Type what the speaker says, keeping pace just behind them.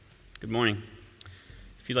Good morning.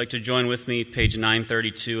 If you'd like to join with me, page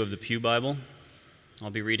 932 of the Pew Bible, I'll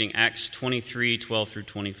be reading Acts 23, 12 through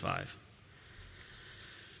 25.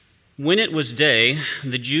 When it was day,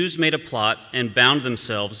 the Jews made a plot and bound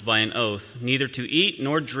themselves by an oath, neither to eat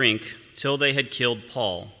nor drink till they had killed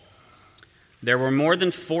Paul. There were more than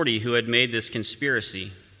 40 who had made this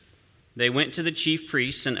conspiracy. They went to the chief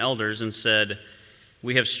priests and elders and said,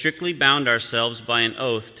 "We have strictly bound ourselves by an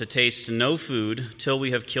oath to taste no food till we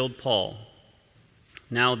have killed Paul.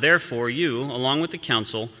 Now, therefore, you, along with the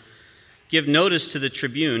council, give notice to the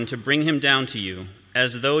tribune to bring him down to you,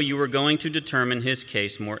 as though you were going to determine his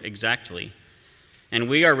case more exactly. And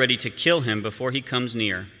we are ready to kill him before he comes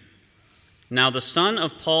near." Now the son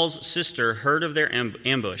of Paul's sister heard of their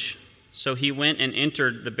ambush, so he went and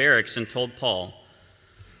entered the barracks and told Paul.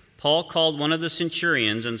 Paul called one of the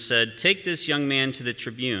centurions and said, "Take this young man to the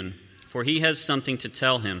tribune, for he has something to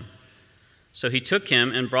tell him." So he took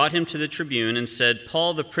him and brought him to the tribune and said,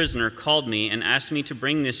 "Paul the prisoner called me and asked me to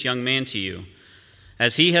bring this young man to you,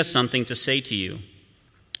 as he has something to say to you."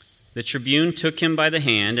 The tribune took him by the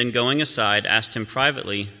hand and going aside asked him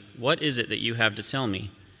privately, "What is it that you have to tell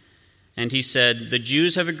me?" And he said, "The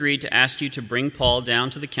Jews have agreed to ask you to bring Paul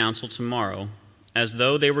down to the council tomorrow, as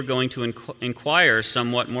though they were going to inquire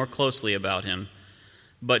somewhat more closely about him.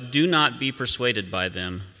 But do not be persuaded by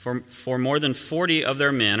them, for more than 40 of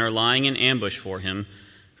their men are lying in ambush for him,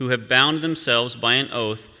 who have bound themselves by an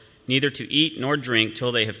oath neither to eat nor drink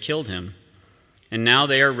till they have killed him. And now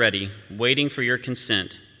they are ready, waiting for your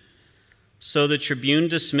consent." So the tribune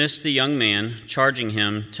dismissed the young man, charging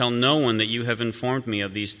him, "Tell no one that you have informed me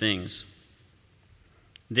of these things."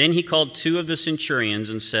 Then he called 2 of the centurions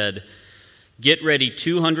and said, "Get ready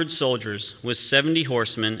 200 soldiers with 70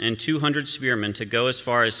 horsemen and 200 spearmen to go as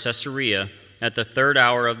far as Caesarea at the 3rd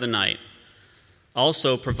hour of the night.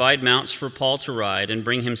 Also provide mounts for Paul to ride and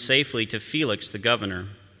bring him safely to Felix the governor."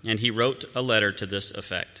 And he wrote a letter to this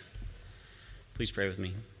effect. Please pray with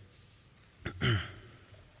me.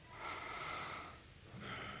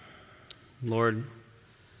 Lord,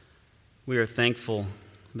 we are thankful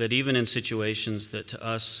that even in situations that to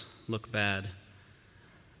us look bad,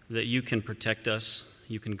 that you can protect us,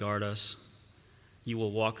 you can guard us, you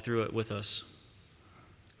will walk through it with us.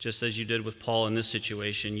 Just as you did with Paul in this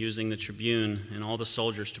situation, using the tribune and all the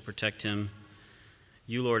soldiers to protect him,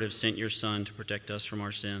 you, Lord, have sent your Son to protect us from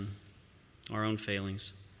our sin, our own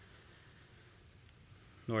failings.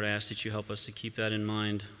 Lord, I ask that you help us to keep that in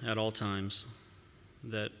mind at all times,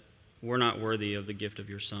 that we're not worthy of the gift of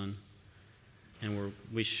your Son, and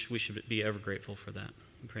we should be ever grateful for that.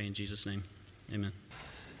 We pray in Jesus' name. Amen.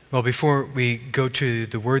 Well, before we go to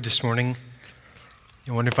the Word this morning,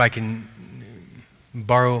 I wonder if I can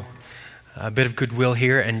borrow a bit of goodwill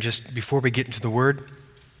here. And just before we get into the Word,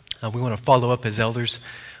 we want to follow up as elders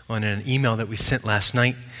on an email that we sent last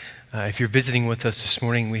night. If you're visiting with us this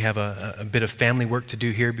morning, we have a bit of family work to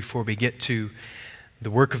do here before we get to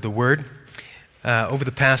the work of the Word. Over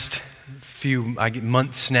the past few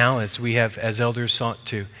months now, as we have as elders sought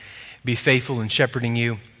to be faithful in shepherding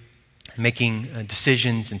you, making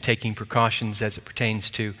decisions and taking precautions as it pertains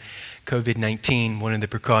to COVID-19. One of the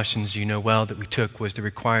precautions you know well that we took was the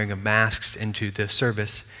requiring of masks into the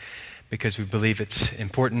service, because we believe it's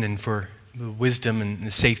important and for the wisdom and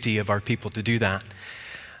the safety of our people to do that.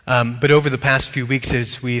 But over the past few weeks,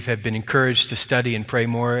 as we have been encouraged to study and pray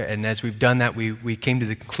more, and as we've done that, we came to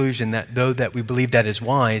the conclusion that though that we believe that is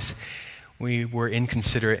wise, we were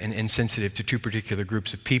inconsiderate and insensitive to 2 particular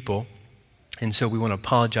groups of people. And so we want to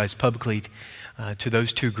apologize publicly to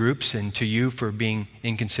those 2 groups and to you for being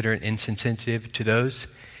inconsiderate and insensitive to those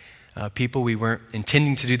people. We weren't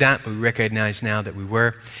intending to do that, but we recognize now that we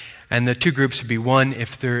were. And the 2 groups would be, one,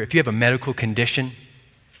 if you have a medical condition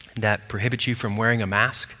that prohibits you from wearing a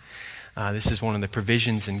mask. This is one of the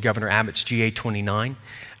provisions in Governor Abbott's GA 29.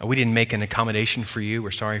 We didn't make an accommodation for you.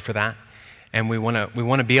 We're sorry for that. And we want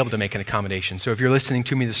to be able to make an accommodation. So if you're listening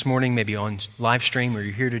to me this morning, maybe on live stream, or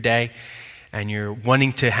you're here today, and you're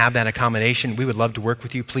wanting to have that accommodation, we would love to work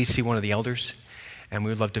with you. Please see one of the elders, and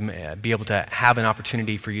we would love to be able to have an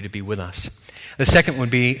opportunity for you to be with us. The second would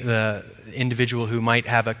be the individual who might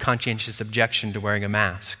have a conscientious objection to wearing a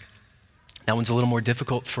mask. That one's a little more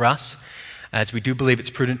difficult for us, as we do believe it's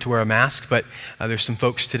prudent to wear a mask, but there's some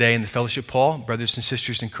folks today in the Fellowship Hall, brothers and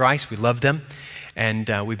sisters in Christ. We love them, and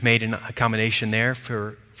we've made an accommodation there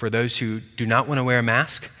for those who do not want to wear a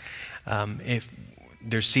mask. If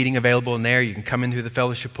there's seating available in there, you can come in through the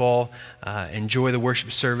Fellowship Hall, enjoy the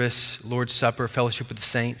worship service, Lord's Supper, fellowship with the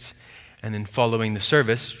saints, and then following the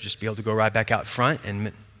service, just be able to go right back out front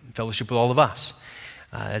and fellowship with all of us.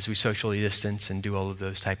 as we socially distance and do all of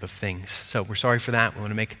those type of things. So we're sorry for that. We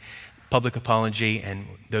want to make public apology, and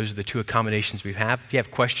those are the two accommodations we have. If you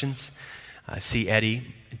have questions, see Eddie,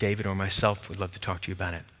 David, or myself. We'd love to talk to you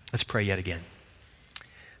about it. Let's pray yet again.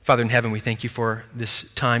 Father in heaven, we thank you for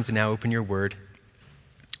this time to now open your word.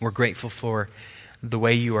 We're grateful for the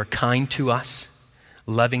way you are kind to us,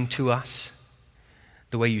 loving to us,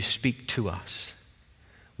 the way you speak to us.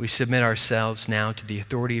 We submit ourselves now to the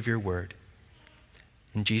authority of your word.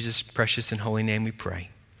 In Jesus' precious and holy name we pray.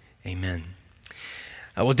 Amen.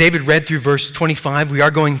 Well, David read through verse 25. We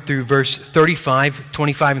are going through verse 35.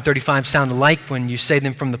 25 and 35 sound alike when you say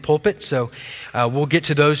them from the pulpit. So we'll get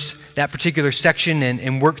to that particular section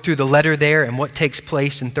and work through the letter there and what takes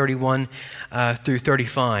place in 31 through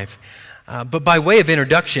 35. But by way of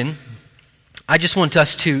introduction, I just want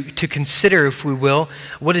us to consider, if we will,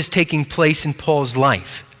 what is taking place in Paul's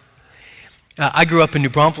life. I grew up in New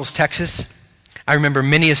Braunfels, Texas. I remember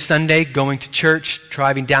many a Sunday going to church,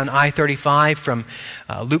 driving down I-35 from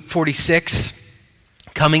Loop 46,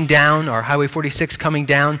 coming down, or Highway 46, coming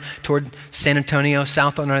down toward San Antonio,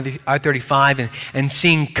 south on I-35, and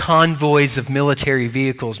seeing convoys of military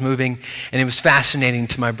vehicles moving. And it was fascinating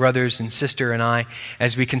to my brothers and sister and I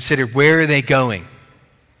as we considered, where are they going?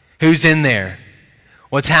 Who's in there?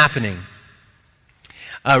 What's happening?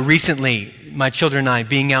 Recently, my children and I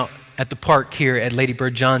being out at the park here at Lady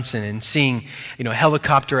Bird Johnson and seeing,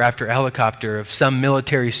 helicopter after helicopter of some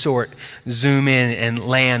military sort zoom in and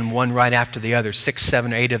land one right after the other, 6,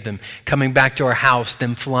 7, 8 of them, coming back to our house,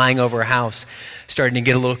 them flying over our house, starting to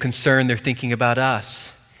get a little concerned. They're thinking about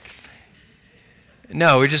us.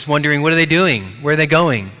 No, we're just wondering, what are they doing? Where are they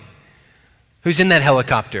going? Who's in that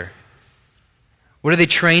helicopter? What are they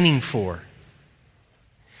training for?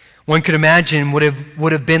 One could imagine what it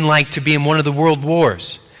would have been like to be in one of the world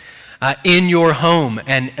wars. In your home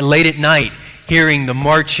and late at night, hearing the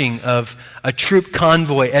marching of a troop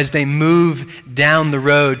convoy as they move down the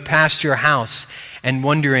road past your house and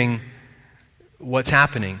wondering what's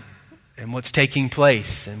happening and what's taking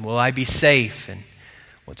place and will I be safe and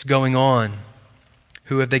what's going on?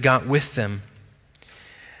 Who have they got with them?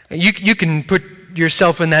 You can put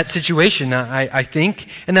yourself in that situation, I think,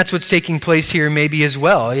 and that's what's taking place here maybe as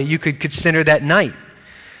well. You could consider that night.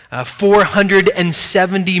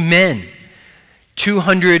 470 men,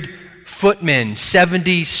 200 footmen,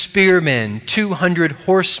 70 spearmen, 200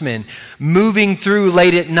 horsemen, moving through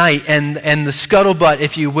late at night, and the scuttlebutt,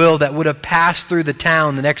 if you will, that would have passed through the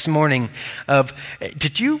town the next morning of,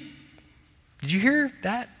 did you hear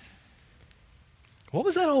that? What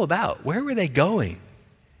was that all about? Where were they going?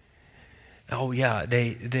 Oh yeah,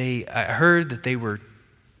 I heard that they were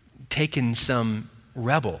taking some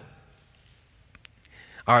rebel.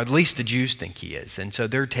 Or at least the Jews think he is. And so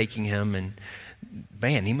they're taking him, and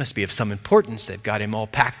man, he must be of some importance. They've got him all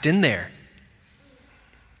packed in there.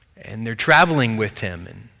 And they're traveling with him.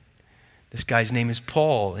 And this guy's name is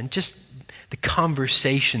Paul. And just the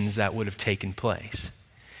conversations that would have taken place.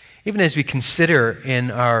 Even as we consider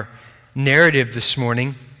in our narrative this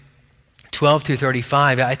morning, 12 through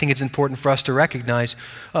 35, I think it's important for us to recognize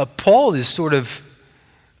Paul is sort of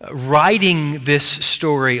riding this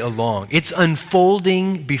story along. It's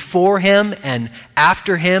unfolding before him and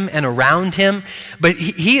after him and around him, but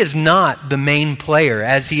he is not the main player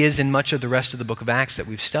as he is in much of the rest of the book of Acts that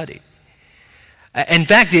we've studied. In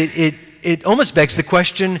fact, it almost begs the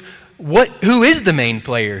question, who is the main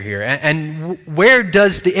player here? And where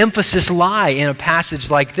does the emphasis lie in a passage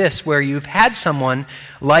like this, where you've had someone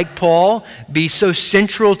like Paul be so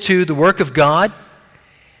central to the work of God,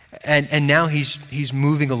 and now he's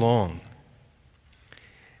moving along?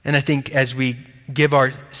 And I think as we give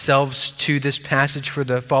ourselves to this passage for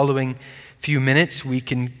the following few minutes, we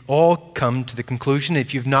can all come to the conclusion,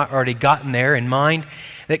 if you've not already gotten there in mind,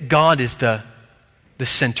 that God is the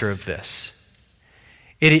center of this.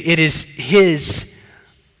 It is his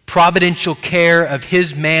providential care of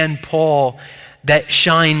his man Paul that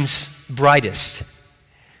shines brightest.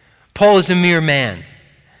 Paul is a mere man.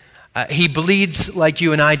 He bleeds like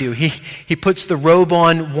you and I do. He puts the robe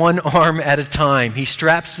on one arm at a time. He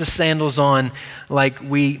straps the sandals on like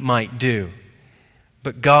we might do.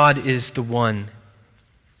 But God is the one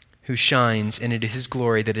who shines, and it is his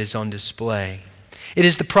glory that is on display. It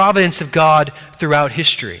is the providence of God throughout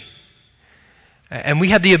history. And we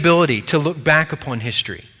have the ability to look back upon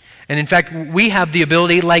history. And in fact, we have the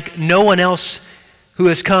ability, like no one else who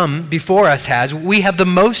has come before us has, we have the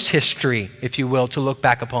most history, if you will, to look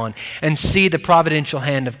back upon and see the providential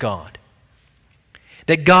hand of God.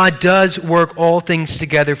 That God does work all things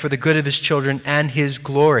together for the good of his children and his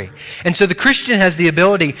glory. And so the Christian has the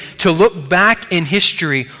ability to look back in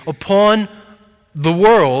history upon the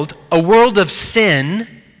world, a world of sin,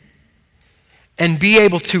 and be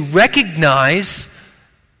able to recognize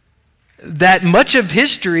that much of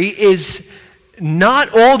history is not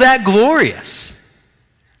all that glorious.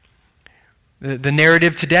 The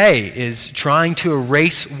narrative today is trying to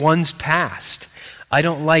erase one's past. I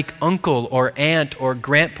don't like uncle or aunt or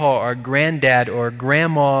grandpa or granddad or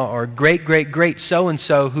grandma or great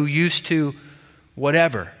so-and-so who used to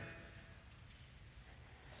whatever.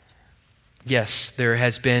 Yes, there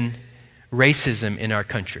has been racism in our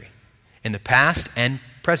country, in the past and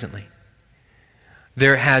presently.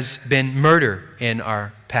 There has been murder in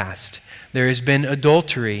our past. There has been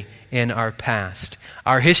adultery in our past.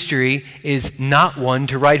 Our history is not one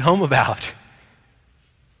to write home about.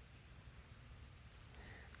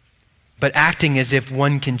 But acting as if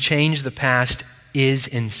one can change the past is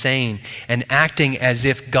insane. And acting as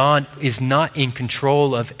if God is not in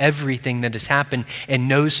control of everything that has happened and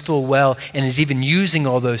knows full well and is even using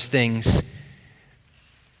all those things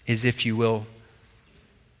is, if you will,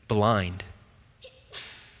 blind.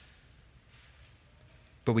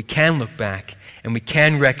 But we can look back and we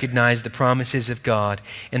can recognize the promises of God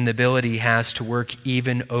and the ability He has to work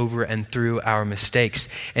even over and through our mistakes.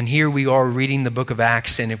 And here we are reading the book of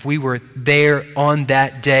Acts, and if we were there on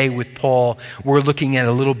that day with Paul, we're looking at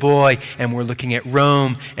a little boy, and we're looking at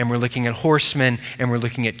Rome, and we're looking at horsemen, and we're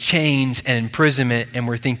looking at chains and imprisonment, and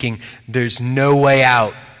we're thinking, there's no way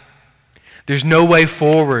out. There's no way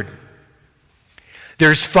forward.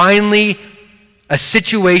 There's finally a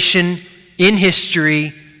situation in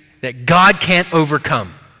history that God can't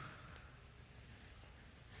overcome.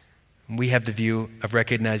 We have the view of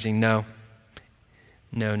recognizing, no,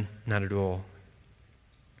 not at all.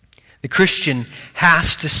 The Christian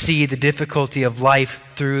has to see the difficulty of life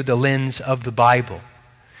through the lens of the Bible.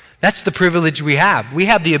 That's the privilege we have. We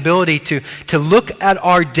have the ability to look at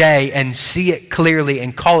our day and see it clearly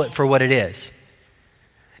and call it for what it is.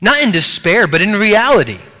 Not in despair, but in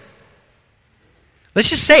reality. Let's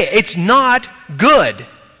just say it's not good,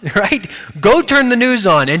 right? Go turn the news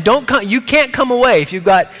on and you can't come away if you've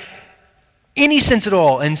got any sense at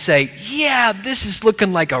all and say, yeah, this is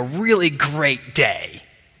looking like a really great day.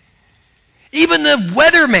 Even the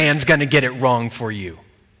weatherman's going to get it wrong for you.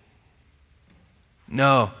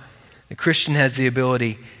 No, the Christian has the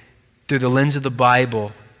ability through the lens of the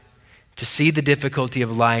Bible to see the difficulty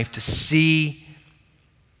of life, to see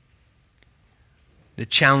the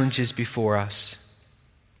challenges before us,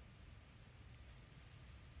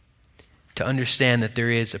 to understand that there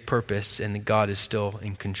is a purpose and that God is still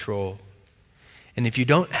in control. And if you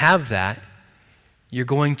don't have that, you're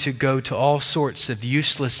going to go to all sorts of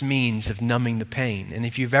useless means of numbing the pain. And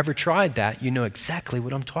if you've ever tried that, you know exactly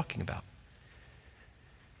what I'm talking about.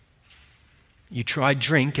 You tried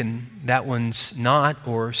drink, and that one's not,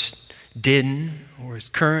 or didn't, or is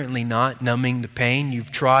currently not numbing the pain.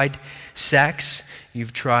 You've tried sex,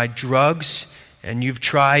 you've tried drugs, and you've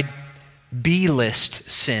tried B-list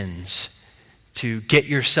sins to get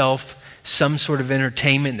yourself some sort of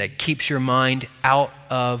entertainment that keeps your mind out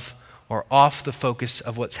of or off the focus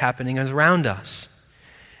of what's happening around us.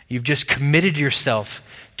 You've just committed yourself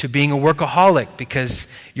to being a workaholic because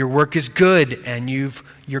your work is good and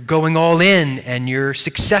you're going all in and you're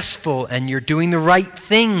successful and you're doing the right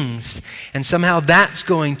things, and somehow that's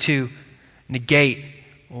going to negate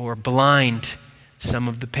or blind some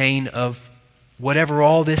of the pain of whatever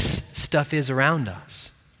all this stuff is around us.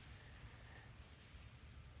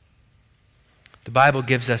 The Bible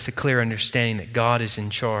gives us a clear understanding that God is in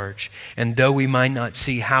charge. And though we might not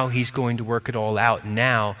see how He's going to work it all out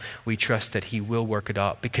now, we trust that He will work it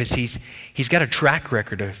out because He's got a track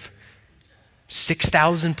record of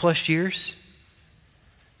 6,000 plus years.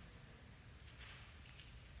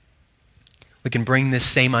 We can bring this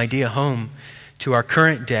same idea home to our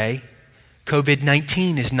current day.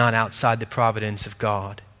 COVID-19 is not outside the providence of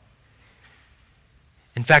God.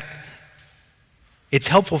 In fact, it's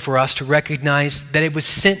helpful for us to recognize that it was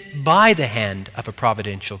sent by the hand of a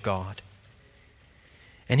providential God.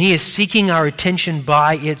 And He is seeking our attention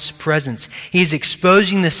by its presence. He's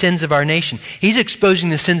exposing the sins of our nation. He's exposing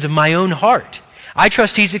the sins of my own heart. I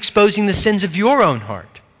trust He's exposing the sins of your own heart.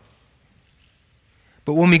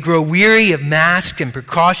 But when we grow weary of masks and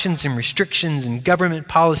precautions and restrictions and government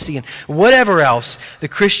policy and whatever else, the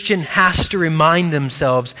Christian has to remind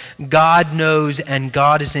themselves God knows and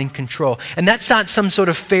God is in control. And that's not some sort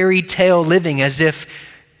of fairy tale living as if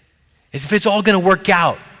it's all going to work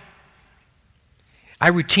out. I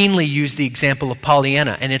routinely use the example of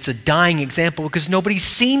Pollyanna, and it's a dying example because nobody's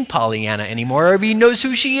seen Pollyanna anymore. Everybody knows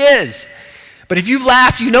who she is. But if you've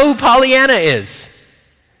laughed, you know who Pollyanna is.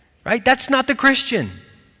 Right? That's not the Christian.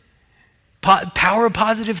 Power of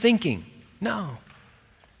positive thinking. No.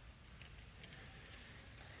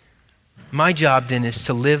 My job then is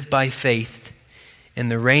to live by faith in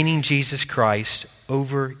the reigning Jesus Christ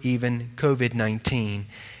over even COVID-19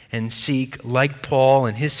 and seek, like Paul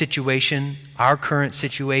and his situation, our current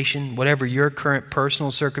situation, whatever your current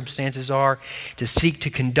personal circumstances are, to seek to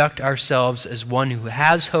conduct ourselves as one who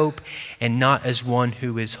has hope and not as one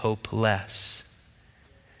who is hopeless.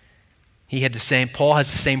 Paul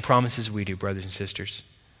has the same promises we do, brothers and sisters.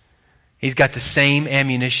 He's got the same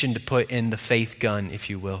ammunition to put in the faith gun, if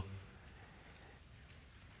you will.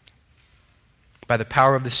 By the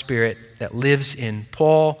power of the Spirit that lives in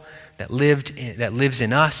Paul, that lives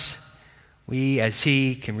in us, we, as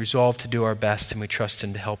he, can resolve to do our best, and we trust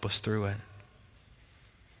him to help us through it.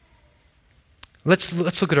 Let's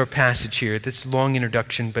look at our passage here. This is a long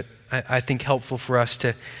introduction, but I think helpful for us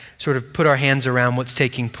to sort of put our hands around what's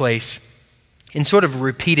taking place in sort of a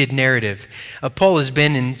repeated narrative. Paul has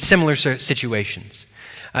been in similar situations.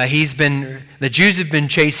 The Jews have been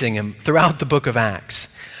chasing him throughout the book of Acts.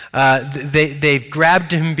 They've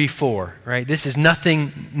grabbed him before, right? This is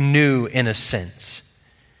nothing new in a sense.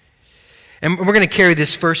 And we're going to carry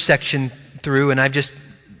this first section through, and I've just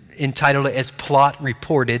entitled it as Plot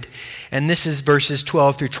Reported. And this is verses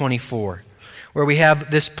 12 through 24, where we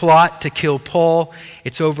have this plot to kill Paul.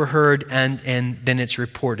 It's overheard, and then it's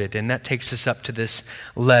reported. And that takes us up to this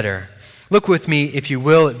letter. Look with me, if you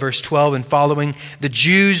will, at verse 12 and following. The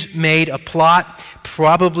Jews made a plot.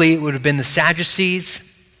 Probably it would have been the Sadducees.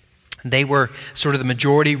 They were sort of the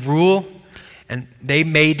majority rule, and they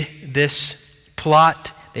made this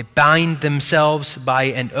plot. They bind themselves by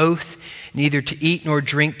an oath, neither to eat nor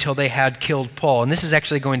drink till they had killed Paul. And this is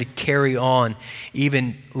actually going to carry on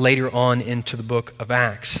even later on into the book of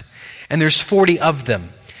Acts. And there's 40 of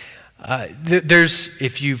them.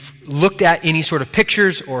 If you've looked at any sort of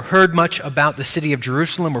pictures or heard much about the city of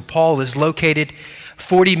Jerusalem where Paul is located,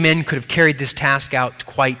 40 men could have carried this task out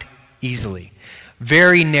quite easily.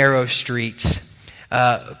 Very narrow streets,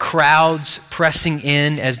 crowds pressing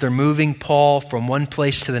in as they're moving Paul from one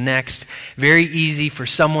place to the next. Very easy for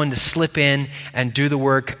someone to slip in and do the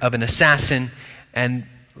work of an assassin and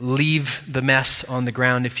leave the mess on the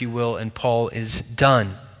ground, if you will, and Paul is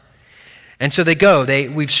done. And so they go.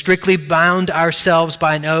 We've strictly bound ourselves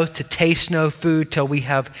by an oath to taste no food till we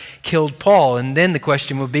have killed Paul. And then the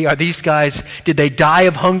question would be, did they die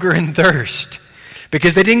of hunger and thirst?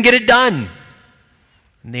 Because they didn't get it done.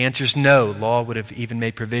 And the answer is no. Law would have even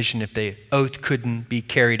made provision if the oath couldn't be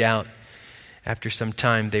carried out. After some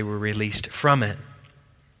time, they were released from it.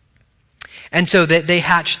 And so they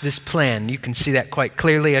hatched this plan. You can see that quite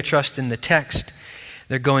clearly, I trust, in the text.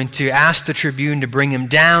 They're going to ask the tribune to bring him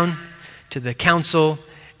down to the council,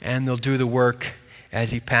 and they'll do the work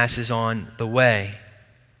as he passes on the way.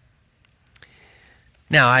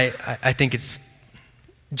 Now, I think it's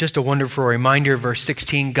just a wonderful reminder, verse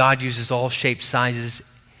 16, God uses all shapes, sizes,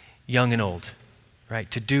 young and old, right,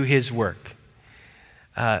 to do his work.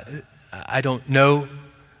 I don't know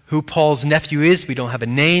who Paul's nephew is. We don't have a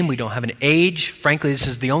name. We don't have an age. Frankly, this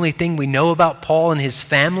is the only thing we know about Paul and his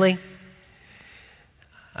family.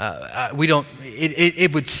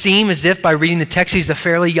 It would seem as if by reading the text, he's a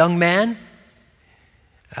fairly young man.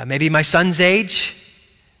 Maybe my son's age.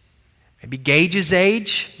 Maybe Gage's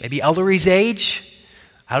age. Maybe Ellery's age.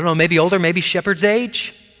 I don't know, maybe older, maybe Shepard's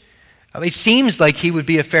age. It seems like he would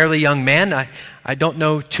be a fairly young man. I don't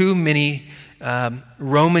know too many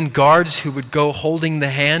Roman guards who would go holding the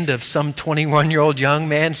hand of some 21-year-old young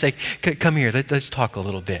man and say, come here, let's talk a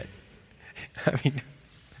little bit. I mean,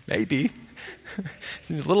 maybe.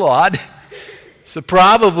 Seems a little odd. So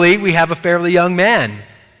probably we have a fairly young man.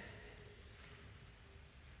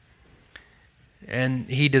 And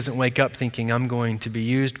he doesn't wake up thinking, I'm going to be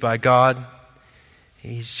used by God.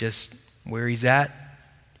 He's just where he's at.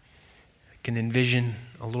 I can envision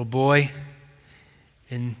a little boy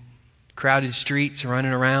in crowded streets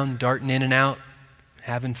running around, darting in and out,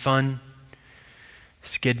 having fun,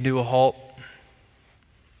 skidding to a halt,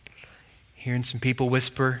 hearing some people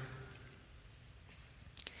whisper.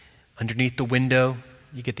 Underneath the window,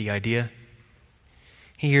 you get the idea.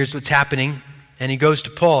 He hears what's happening, and he goes to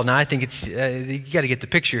Paul. Now, I think you got to get the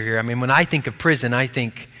picture here. I mean, when I think of prison, I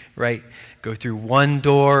think, right, go through one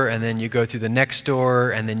door, and then you go through the next door,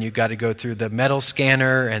 and then you got to go through the metal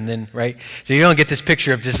scanner, and then, right? So you don't get this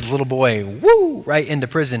picture of just this little boy, woo, right into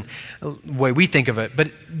prison, the way we think of it. But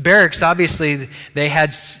barracks, obviously, they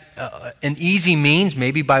had an easy means,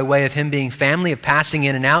 maybe by way of him being family, of passing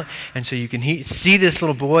in and out. And so you can see this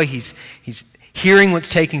little boy, he's hearing what's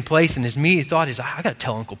taking place, and his immediate thought is, I got to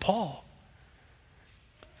tell Uncle Paul.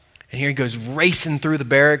 And here he goes racing through the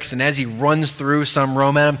barracks, and as he runs through, some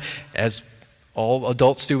roam at him, as all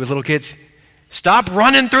adults do with little kids. Stop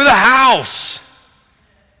running through the house!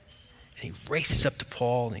 And he races up to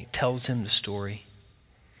Paul and he tells him the story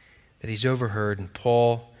that he's overheard. And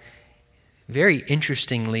Paul, very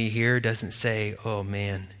interestingly here, doesn't say, oh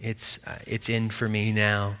man, it's in for me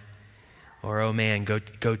now. Or, oh man, go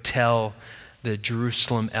tell the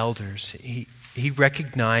Jerusalem elders. He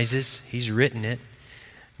recognizes, he's written it,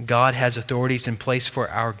 God has authorities in place for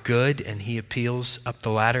our good, and he appeals up the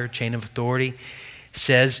ladder, chain of authority.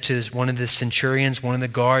 Says to one of the centurions, one of the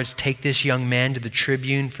guards, take this young man to the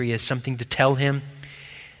tribune, for he has something to tell him.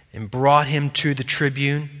 And brought him to the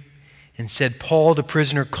tribune and said, Paul, the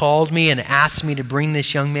prisoner, called me and asked me to bring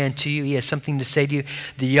this young man to you. He has something to say to you.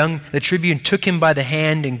 The tribune took him by the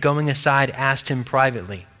hand and going aside asked him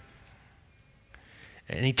privately.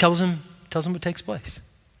 And he tells him what takes place.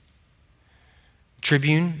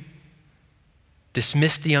 Tribune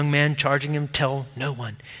dismissed the young man, charging him, tell no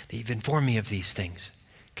one that you've informed me of these things.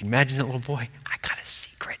 You can imagine that little boy, I got a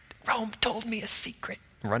secret. Rome told me a secret.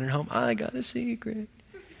 Running home, I got a secret.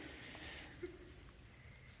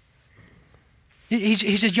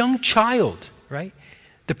 He's a young child, right?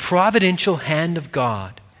 The providential hand of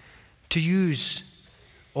God to use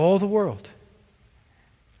all the world.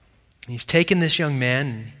 He's taken this young man,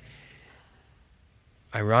 and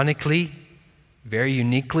ironically, very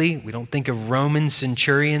uniquely, we don't think of Roman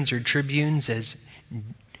centurions or tribunes as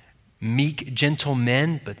meek, gentle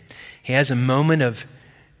men, but he has a moment of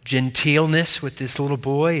genteelness with this little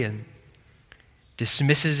boy and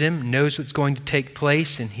dismisses him, knows what's going to take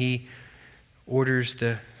place, and he orders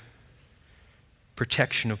the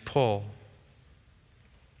protection of Paul.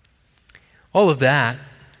 All of that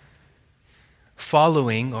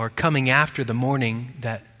following or coming after the morning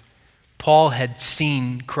that Paul had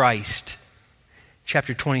seen Christ.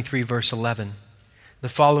 Chapter 23, verse 11. The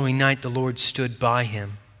following night the Lord stood by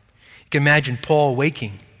him. You can imagine Paul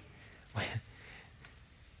waking. I've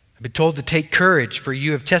been told to take courage, for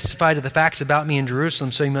you have testified to the facts about me in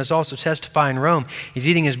Jerusalem, so you must also testify in Rome. He's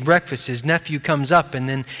eating his breakfast. His nephew comes up, and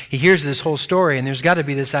then he hears this whole story, and there's got to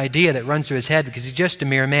be this idea that runs through his head, because he's just a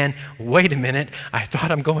mere man. Wait a minute, I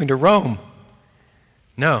thought I'm going to Rome.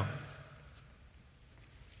 No.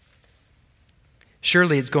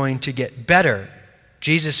 Surely it's going to get better.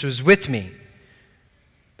 Jesus was with me.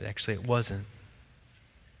 But actually it wasn't.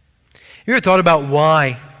 You ever thought about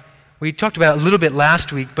why? We talked about it a little bit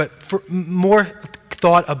last week, but for more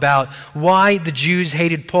thought about why the Jews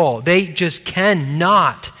hated Paul. They just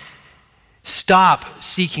cannot stop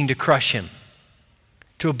seeking to crush him,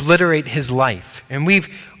 to obliterate his life. And we've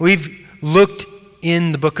looked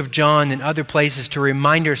in the book of John and other places to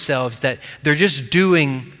remind ourselves that they're just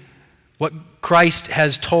doing what Christ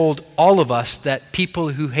has told all of us that people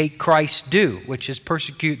who hate Christ do, which is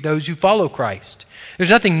persecute those who follow Christ.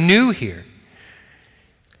 There's nothing new here.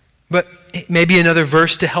 But maybe another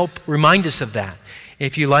verse to help remind us of that.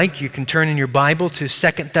 If you like, you can turn in your Bible to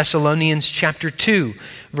 2 Thessalonians chapter 2,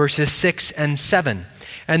 verses 6 and 7.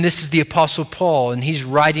 And this is the Apostle Paul, and he's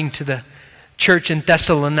writing to the church in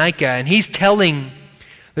Thessalonica, and he's telling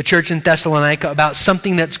the church in Thessalonica about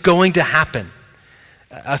something that's going to happen.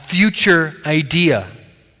 A future idea.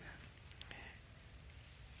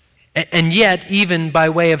 And yet, even by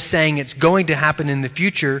way of saying it's going to happen in the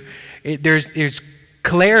future, there's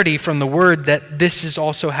clarity from the word that this is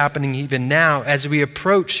also happening even now as we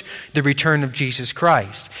approach the return of Jesus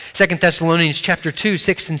Christ. 2 Thessalonians chapter 2,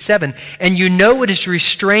 6 and 7. And you know what is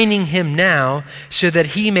restraining him now, so that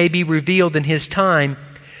he may be revealed in his time.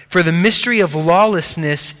 For the mystery of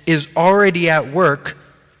lawlessness is already at work.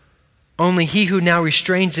 Only he who now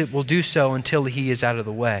restrains it will do so until he is out of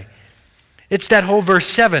the way. It's that whole verse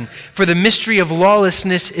 7. For the mystery of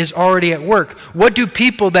lawlessness is already at work. What do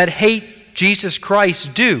people that hate Jesus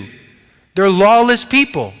Christ do? They're lawless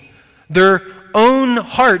people. Their own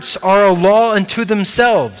hearts are a law unto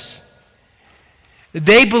themselves.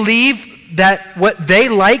 They believe that what they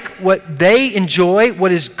like, what they enjoy,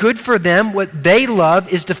 what is good for them, what they love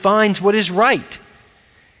defines what is right.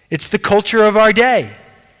 It's the culture of our day.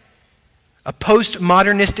 A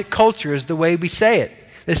postmodernistic culture is the way we say it.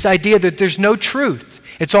 This idea that there's no truth.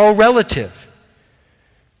 It's all relative.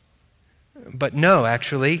 But no,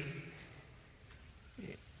 actually,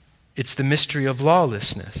 it's the mystery of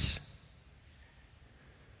lawlessness.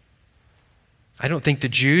 I don't think the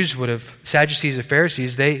Jews would have, Sadducees or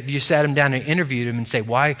Pharisees, if you sat them down and interviewed them and say,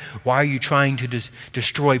 why are you trying to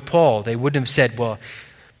destroy Paul? They wouldn't have said, well,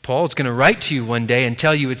 Paul's going to write to you one day and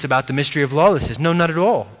tell you it's about the mystery of lawlessness. No, not at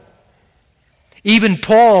all. Even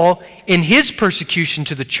Paul, in his persecution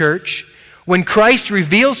to the church, When Christ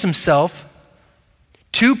reveals himself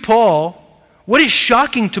to Paul, what is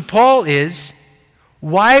shocking to Paul is,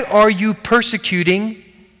 why are you persecuting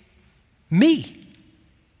me?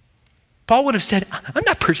 Paul would have said, I'm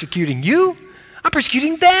not persecuting you. I'm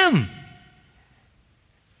persecuting them.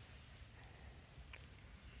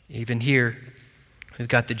 Even here, we've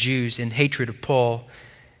got the Jews in hatred of Paul,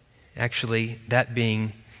 actually that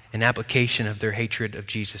being an application of their hatred of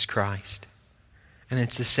Jesus Christ. And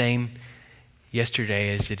it's the same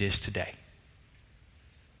yesterday as it is today.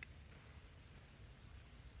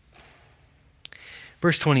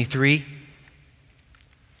 Verse 23,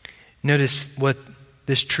 notice what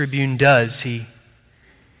this tribune does. He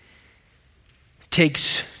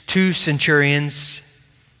takes 2 centurions.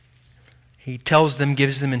 He tells them,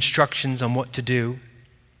 gives them instructions on what to do.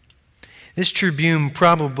 This tribune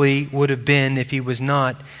probably would have been, if he was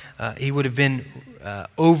not, he would have been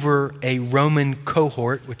over a Roman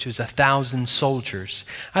cohort, which was 1,000 soldiers.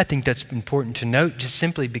 I think that's important to note, just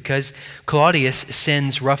simply because Claudius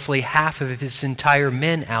sends roughly half of his entire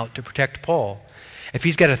men out to protect Paul. If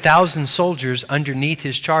he's got 1,000 soldiers underneath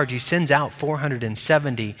his charge, he sends out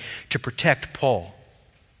 470 to protect Paul.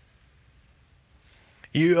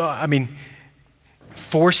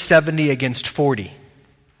 470 against 40.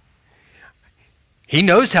 He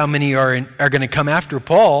knows how many are going to come after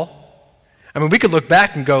Paul. I mean, we could look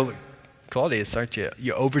back and go, Claudius, aren't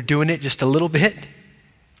you overdoing it just a little bit?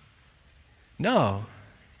 No.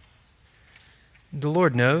 The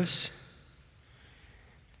Lord knows.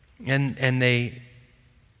 And they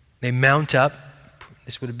mount up.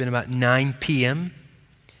 This would have been about 9 p.m.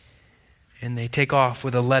 And they take off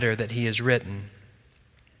with a letter that he has written.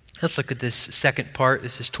 Let's look at this second part.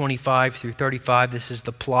 This is 25 through 35. This is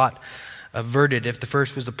the plot averted. If the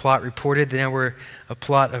first was the plot reported, then now we're a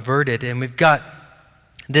plot averted. And we've got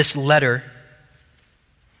this letter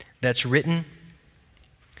that's written.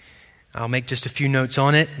 I'll make just a few notes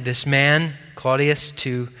on it. This man, Claudius,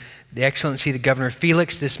 to the Excellency, the Governor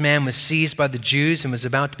Felix, this man was seized by the Jews and was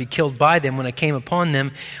about to be killed by them when I came upon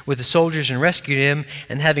them with the soldiers and rescued him,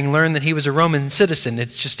 and having learned that he was a Roman citizen.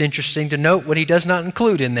 It's just interesting to note what he does not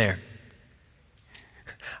include in there.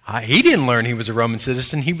 He didn't learn he was a Roman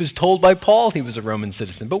citizen. He was told by Paul he was a Roman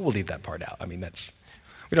citizen, but we'll leave that part out.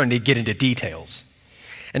 We don't need to get into details.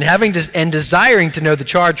 And desiring to know the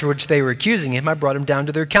charge for which they were accusing him, I brought him down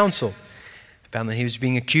to their council. Found that he was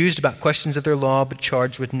being accused about questions of their law, but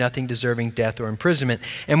charged with nothing deserving death or imprisonment.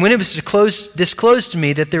 And when it was disclosed to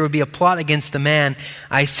me that there would be a plot against the man,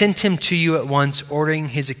 I sent him to you at once, ordering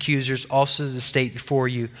his accusers also to state before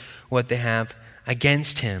you what they have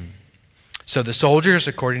against him. So the soldiers,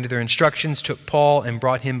 according to their instructions, took Paul and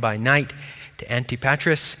brought him by night to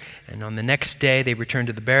Antipatris. And on the next day they returned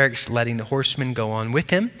to the barracks, letting the horsemen go on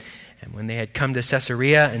with him. And when they had come to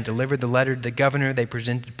Caesarea and delivered the letter to the governor, they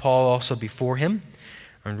presented Paul also before him.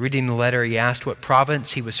 On reading the letter, he asked what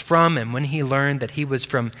province he was from, and when he learned that he was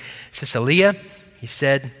from Cilicia, he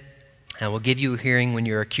said, I will give you a hearing when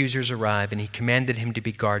your accusers arrive. And he commanded him to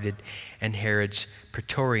be guarded in Herod's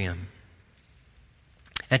praetorium.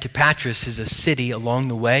 Antipatris is a city along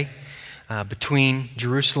the way between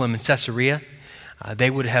Jerusalem and Caesarea. They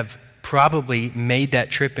would have probably made that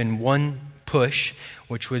trip in one push,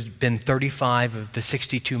 which would have been 35 of the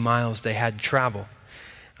 62 miles they had to travel.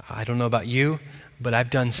 I don't know about you, but I've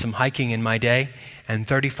done some hiking in my day, and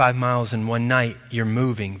 35 miles in one night, you're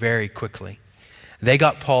moving very quickly. They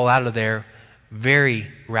got Paul out of there very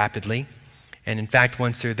rapidly, and in fact,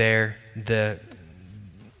 once they're there, the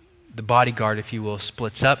bodyguard, if you will,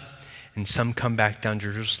 splits up, and some come back down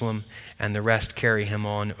to Jerusalem, and the rest carry him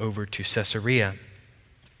on over to Caesarea.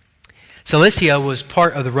 Cilicia was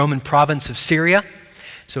part of the Roman province of Syria.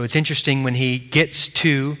 So it's interesting when he gets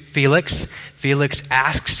to Felix, Felix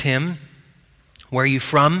asks him, where are you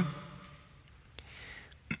from?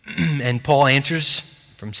 And Paul answers,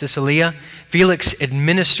 from Cilicia. Felix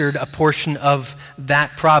administered a portion of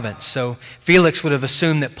that province. So Felix would have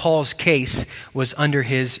assumed that Paul's case was under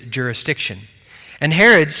his jurisdiction. And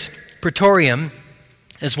Herod's praetorium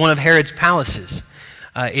is one of Herod's palaces.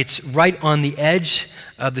 It's right on the edge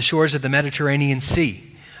of the shores of the Mediterranean Sea.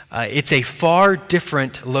 It's a far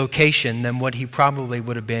different location than what he probably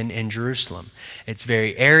would have been in Jerusalem. It's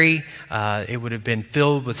very airy. It would have been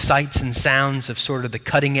filled with sights and sounds of sort of the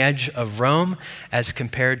cutting edge of Rome as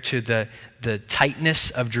compared to the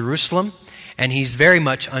tightness of Jerusalem. And he's very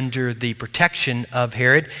much under the protection of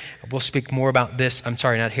Herod. We'll speak more about this. I'm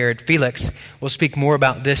sorry, not Herod, Felix. We'll speak more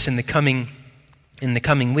about this in the coming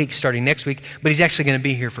weeks, starting next week. But he's actually going to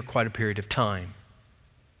be here for quite a period of time.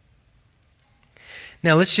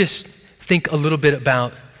 Now let's just think a little bit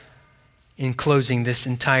about in closing this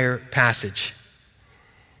entire passage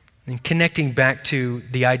and connecting back to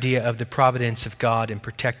the idea of the providence of God in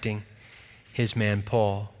protecting his man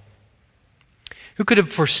Paul. Who could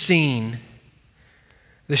have foreseen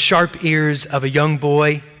the sharp ears of a young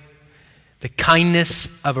boy, the kindness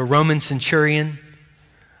of a Roman centurion,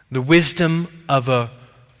 the wisdom of a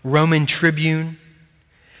Roman tribune,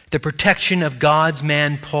 the protection of God's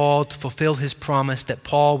man Paul to fulfill his promise that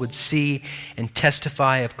Paul would see and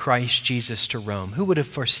testify of Christ Jesus to Rome? Who would have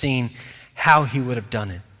foreseen how he would have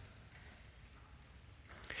done it?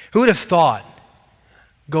 Who would have thought,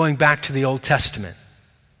 going back to the Old Testament,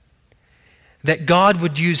 that God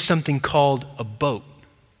would use something called a boat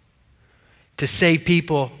to save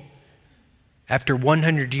people after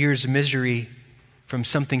 100 years of misery from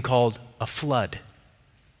something called a flood?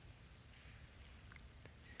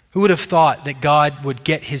 Who would have thought that God would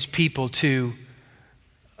get his people to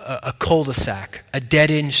a cul-de-sac, a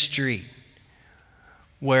dead-end street,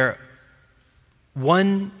 where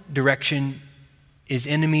one direction is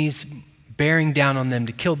enemies bearing down on them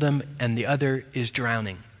to kill them, and the other is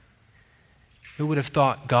drowning? Who would have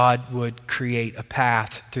thought God would create a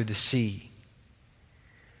path through the sea?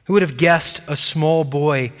 Who would have guessed a small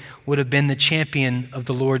boy would have been the champion of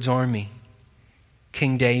the Lord's army?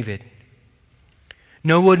 King David.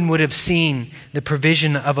 No one would have seen the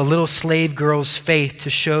provision of a little slave girl's faith to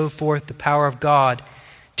show forth the power of God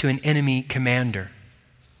to an enemy commander.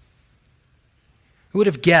 Who would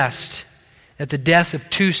have guessed that the death of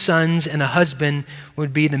 2 sons and a husband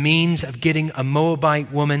would be the means of getting a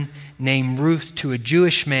Moabite woman named Ruth to a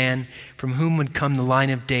Jewish man from whom would come the line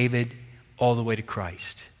of David all the way to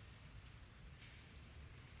Christ?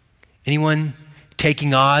 Anyone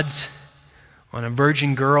taking odds on a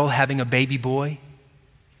virgin girl having a baby boy?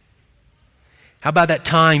 How about that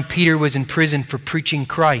time Peter was in prison for preaching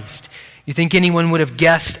Christ? You think anyone would have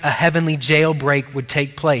guessed a heavenly jailbreak would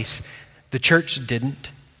take place? The church didn't.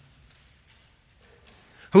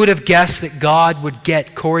 Who would have guessed that God would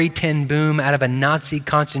get Corrie ten Boom out of a Nazi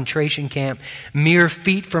concentration camp mere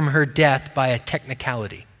feet from her death by a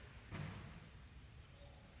technicality?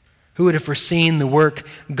 Who would have foreseen the work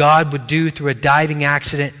God would do through a diving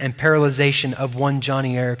accident and paralyzation of one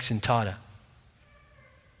Johnny Erickson Tada?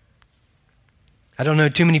 I don't know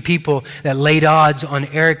too many people that laid odds on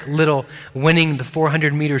Eric Little winning the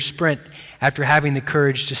 400-meter sprint after having the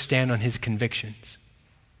courage to stand on his convictions.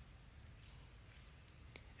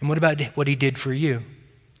 And what about what he did for you?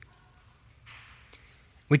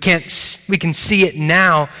 We can see it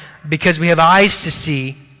now because we have eyes to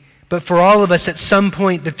see, but for all of us at some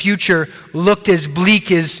point the future looked as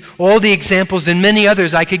bleak as all the examples and many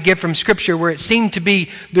others I could give from Scripture where it seemed to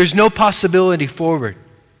be there's no possibility forward.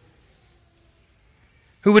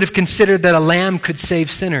 Who would have considered that a lamb could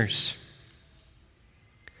save sinners?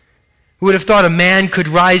 Who would have thought a man could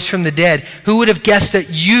rise from the dead? Who would have guessed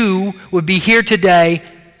that you would be here today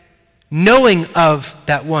knowing of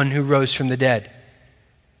that one who rose from the dead?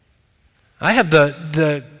 I have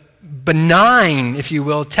the benign, if you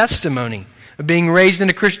will, testimony of being raised in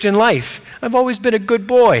a Christian life. I've always been a good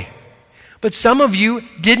boy. But some of you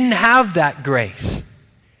didn't have that grace.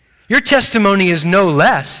 Your testimony is no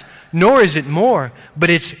less, nor is it more, but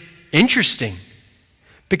it's interesting.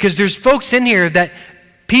 Because there's folks in here that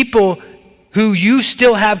people who you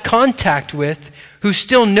still have contact with, who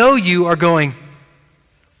still know you, are going,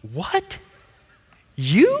 "What?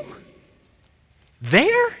 You?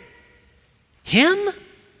 There? Him?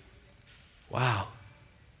 Wow."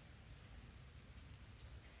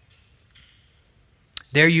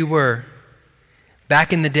 There you were,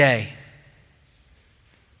 back in the day,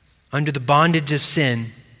 under the bondage of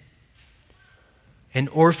sin, an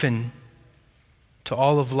orphan to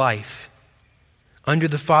all of life, under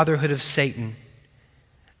the fatherhood of Satan,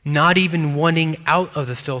 not even wanting out of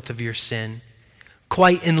the filth of your sin,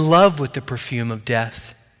 quite in love with the perfume of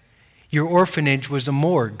death. Your orphanage was a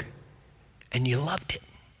morgue, and you loved it.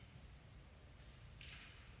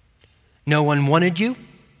 No one wanted you.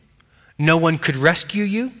 No one could rescue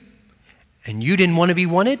you. And you didn't want to be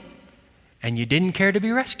wanted, and you didn't care to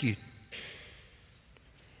be rescued.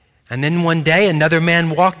 And then one day, another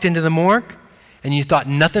man walked into the morgue, and you thought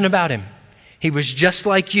nothing about him. He was just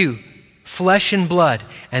like you, flesh and blood.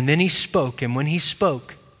 And then he spoke, and when he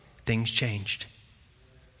spoke, things changed.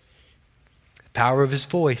 The power of his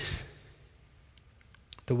voice,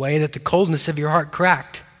 the way that the coldness of your heart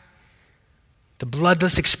cracked, the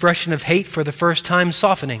bloodless expression of hate for the first time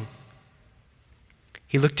softening.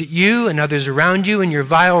 He looked at you and others around you in your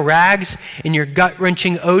vile rags, in your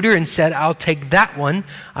gut-wrenching odor, and said, I'll take that one.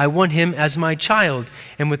 I want him as my child.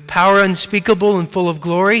 And with power unspeakable and full of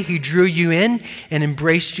glory, he drew you in and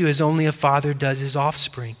embraced you as only a father does his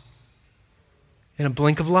offspring. In a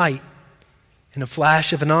blink of light, in a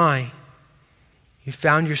flash of an eye, you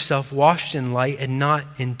found yourself washed in light and not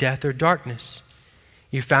in death or darkness.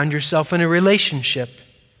 You found yourself in a relationship.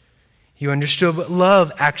 You understood what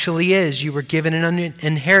love actually is. You were given an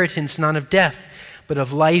inheritance not of death, but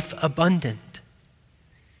of life abundant.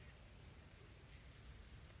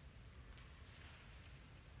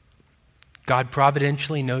 God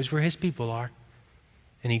providentially knows where his people are,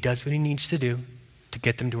 and he does what he needs to do to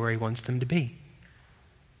get them to where he wants them to be.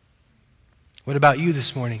 What about you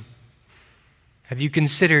this morning? Have you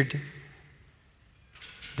considered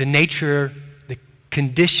the nature, the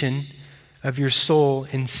condition of your soul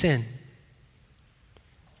in sin?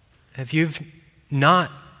 If you've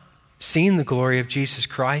not seen the glory of Jesus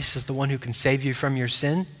Christ as the one who can save you from your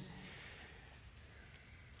sin,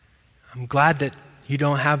 I'm glad that you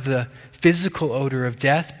don't have the physical odor of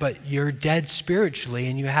death, but you're dead spiritually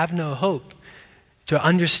and you have no hope to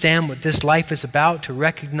understand what this life is about, to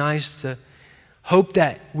recognize the hope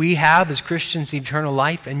that we have as Christians, eternal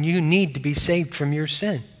life, and you need to be saved from your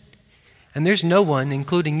sin. And there's no one,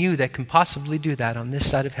 including you, that can possibly do that on this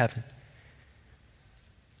side of heaven.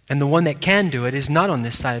 And the one that can do it is not on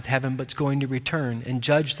this side of heaven, but is going to return and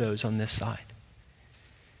judge those on this side.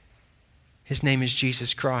 His name is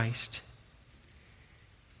Jesus Christ.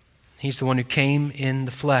 He's the one who came in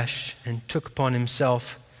the flesh and took upon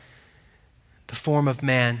himself the form of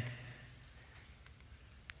man,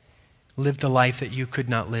 lived the life that you could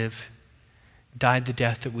not live, died the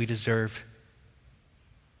death that we deserve.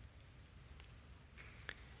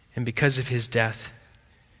 And because of his death,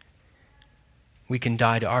 we can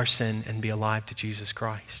die to our sin and be alive to Jesus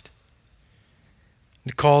Christ.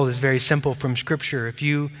 The call is very simple from Scripture. If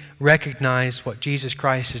you recognize what Jesus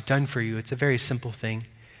Christ has done for you, it's a very simple thing.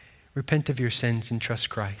 Repent of your sins and trust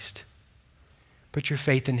Christ. Put your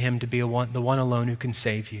faith in him to be the one alone who can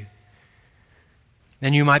save you.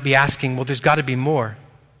 Then you might be asking, well, there's got to be more.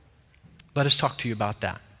 Let us talk to you about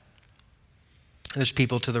that. There's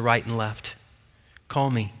people to the right and left. Call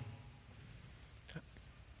me.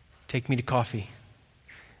 Take me to coffee.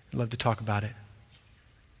 I'd love to talk about it.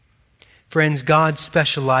 Friends, God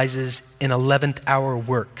specializes in 11th hour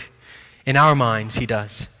work. In our minds, he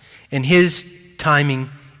does. In his timing,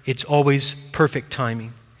 it's always perfect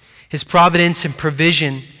timing. His providence and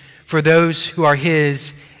provision for those who are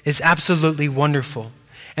his is absolutely wonderful.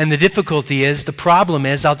 And the problem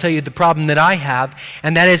is, I'll tell you the problem that I have,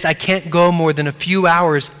 and that is I can't go more than a few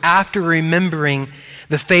hours after remembering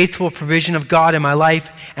the faithful provision of God in my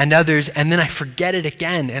life and others, and then I forget it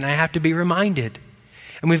again, and I have to be reminded.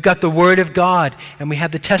 And we've got the Word of God, and we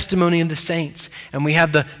have the testimony of the saints, and we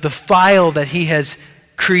have the file that he has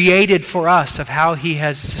created for us of how he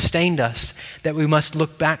has sustained us that we must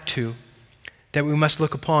look back to, that we must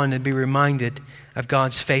look upon and be reminded of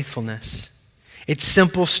God's faithfulness. It's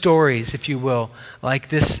simple stories, if you will, like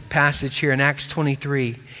this passage here in Acts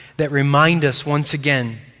 23, that remind us once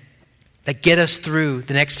again, that get us through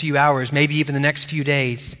the next few hours, maybe even the next few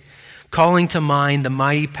days, calling to mind the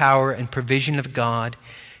mighty power and provision of God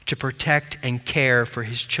to protect and care for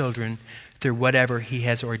his children through whatever he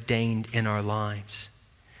has ordained in our lives.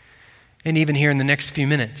 And even here in the next few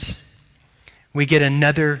minutes, we get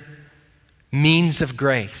another means of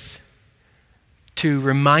grace to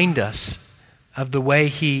remind us of the way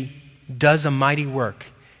he does a mighty work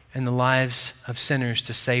in the lives of sinners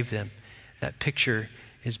to save them. That picture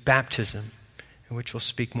is baptism, which we'll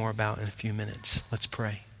speak more about in a few minutes. Let's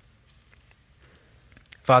pray.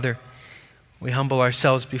 Father, we humble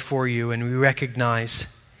ourselves before you and we recognize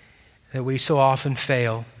that we so often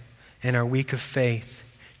fail in our week of faith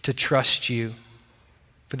to trust you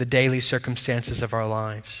for the daily circumstances of our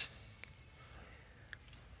lives.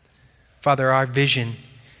 Father, our vision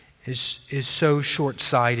is so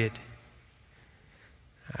short-sighted.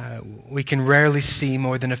 We can rarely see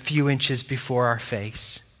more than a few inches before our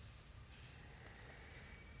face.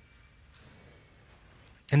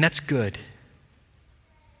 And that's good.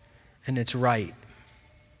 And it's right.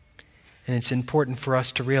 And it's important for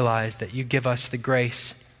us to realize that you give us the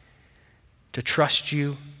grace to trust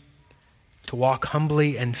you, to walk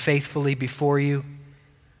humbly and faithfully before you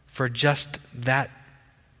for just that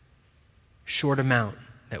short amount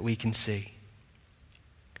that we can see.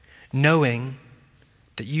 Knowing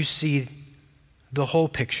that you see the whole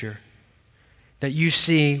picture, that you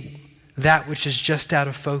see that which is just out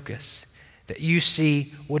of focus, that you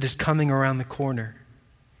see what is coming around the corner,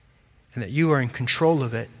 and that you are in control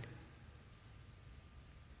of it,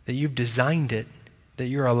 that you've designed it, that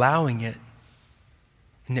you're allowing it,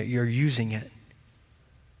 and that you're using it.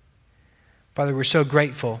 Father, we're so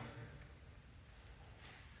grateful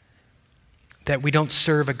that we don't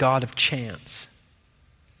serve a God of chance,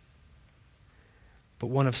 but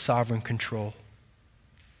one of sovereign control.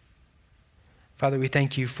 Father, we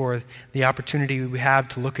thank you for the opportunity we have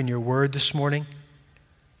to look in your word this morning.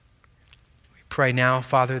 We pray now,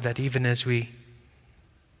 Father, that even as we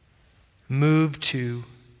move to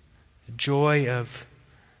the joy of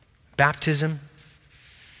baptism,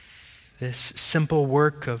 this simple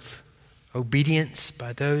work of obedience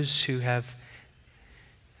by those who have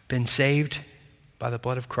been saved by the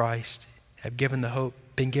blood of Christ, have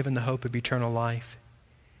been given the hope of eternal life.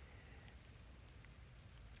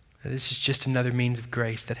 This is just another means of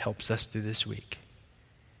grace that helps us through this week.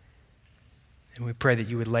 And we pray that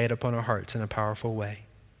you would lay it upon our hearts in a powerful way.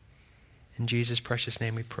 In Jesus' precious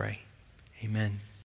name we pray. Amen.